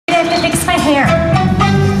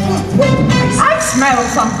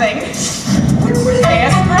found something.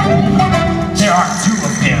 Aspirin? There are two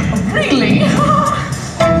of them. Really? What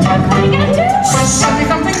are you gonna do? Show me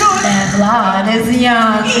something good. That blood is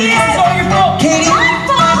young. Yes! So you go, Katie! My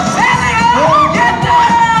fault! Elliot! Get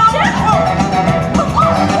down!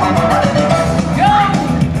 Go!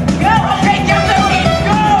 Go! Okay, get the lead!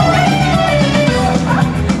 Go!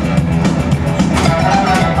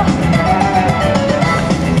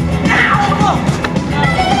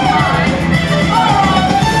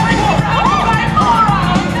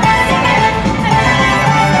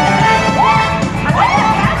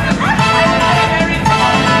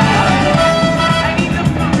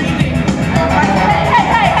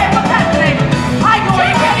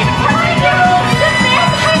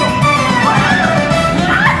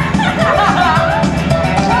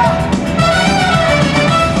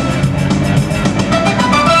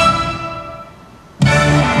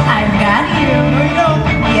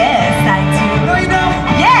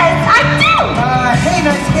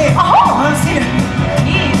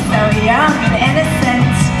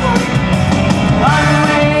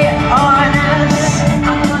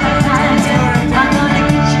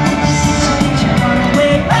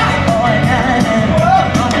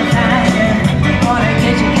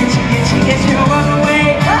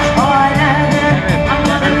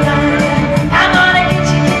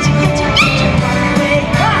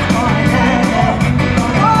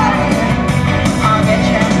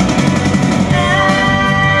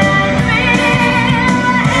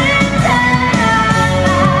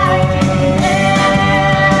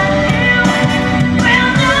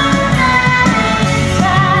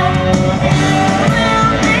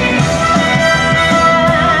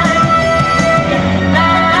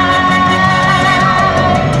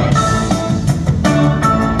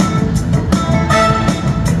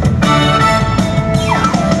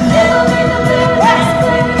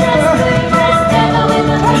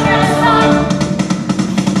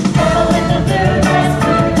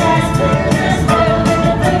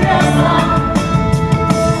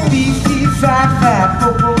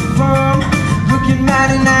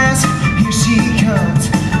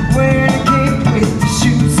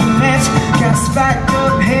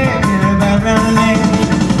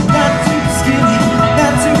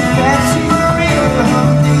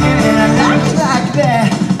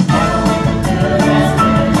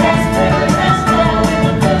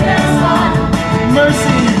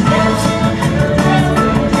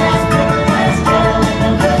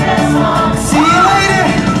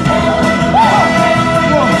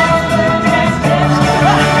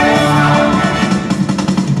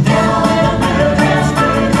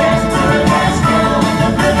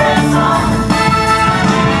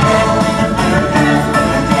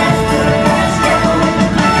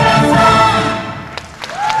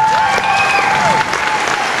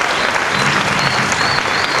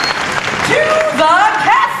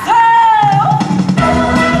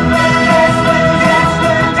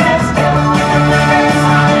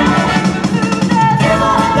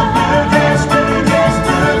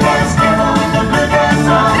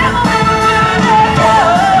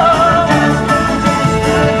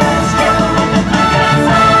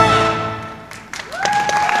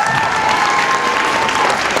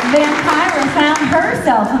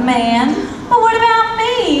 herself a man. But what about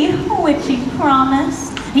me? Which he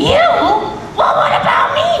promised. You? Well, what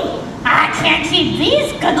about me? I can't keep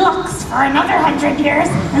these good looks for another 100 years.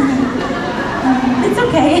 It's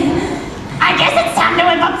okay. I guess it's time to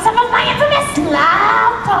whip up some of my infamous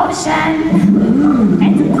love potion.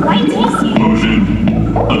 It's quite tasty.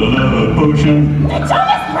 Potion. I love potion. The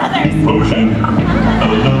Jonas Brothers. Potion. I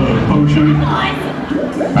love potion. My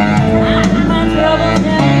trouble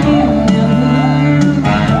down you.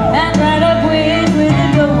 And right up with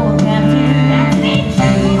the gold captain. That's me.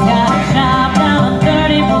 She's got a shop down on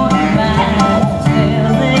 3045. Still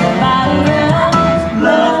think about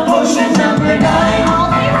Love potion number 9.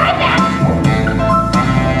 I'll be right back.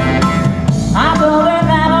 I told her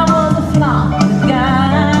that I was a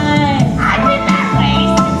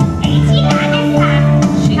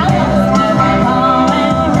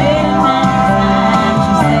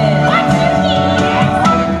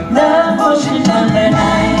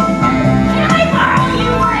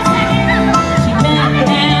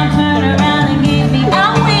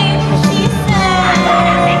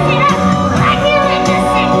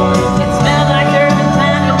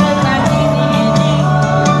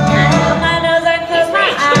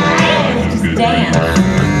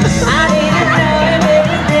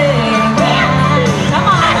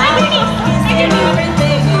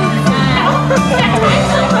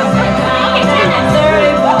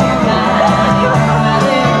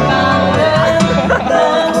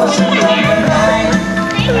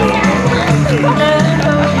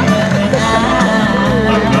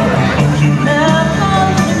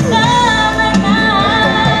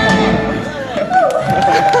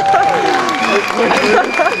Where'd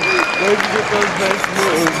you get those nice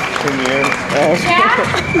moves? Come here. Jack?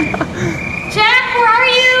 Jack, where are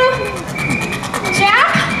you? Jack?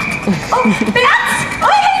 Oh, bats! Oh,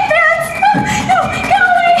 I hate bats! Oh, no, go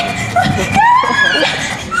away!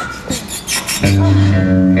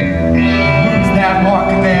 Who's that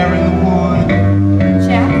walking there in the wood?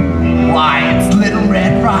 Jack? Why, it's Little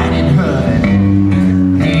Red Riding Hood.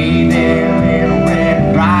 Hey there, Little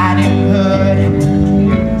Red Riding Hood.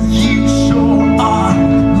 You sure are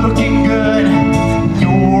looking good.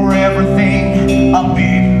 You're everything a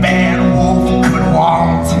big bad wolf could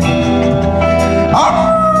want. Oh,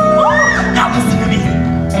 now listen to me.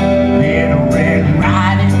 Little Red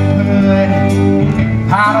Riding Hood.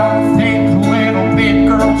 I don't think a little big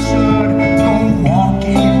girl should go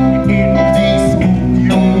walking in these spooky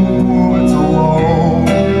woods alone.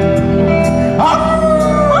 Oh,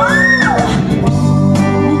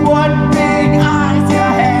 what big eyes you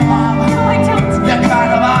have! The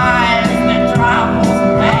kind of eyes that drive most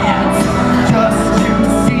bats. Just to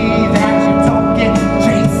see that you don't get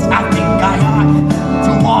chased, I think I ought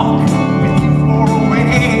to walk with you for a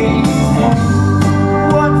ways.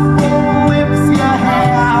 What full lips you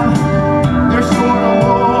have! They're sort of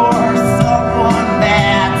for someone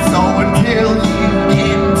bad. So until you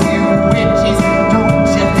get to witches, don't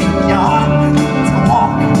you think you ought to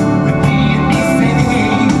walk with me and be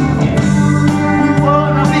safe?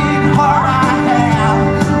 What a big heart I have.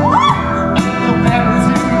 The better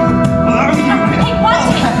to love you. Hey, watch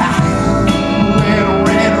it. Little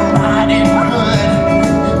Red Riding Hood.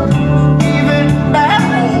 Even bad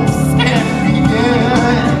wolves can be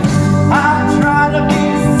good. I try to be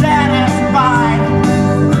satisfied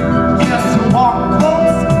just to walk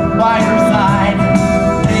close by her side.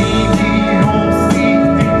 Maybe you'll see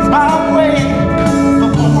things my way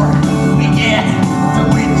before we get to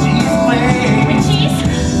Witchy's way. Cheese?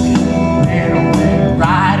 Little Red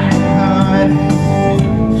Riding Hood,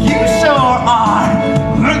 you sure are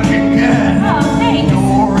looking good. Oh, thanks.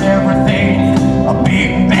 You're everything a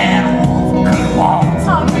big bad wolf could want.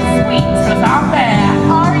 Oh, you're sweet. 'Cause I'm bad.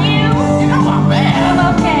 Are you? You know I'm bad. I'm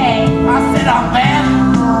okay. I said I'm bad,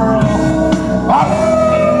 girl.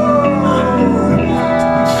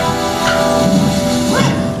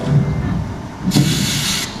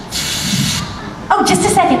 Oh, just a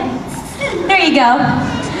second. There you go.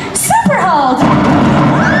 Super hold.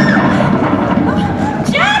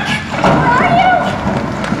 Jack, where are you?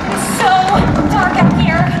 It's so dark out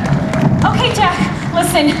here. Okay, Jack,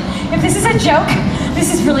 listen. If this is a joke,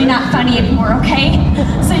 this is really not funny anymore, okay?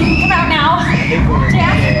 So you can come out now.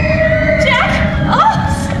 Jack? Jack?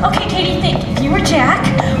 Oh! Okay, Katie, think. If you were Jack,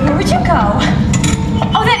 where would you go?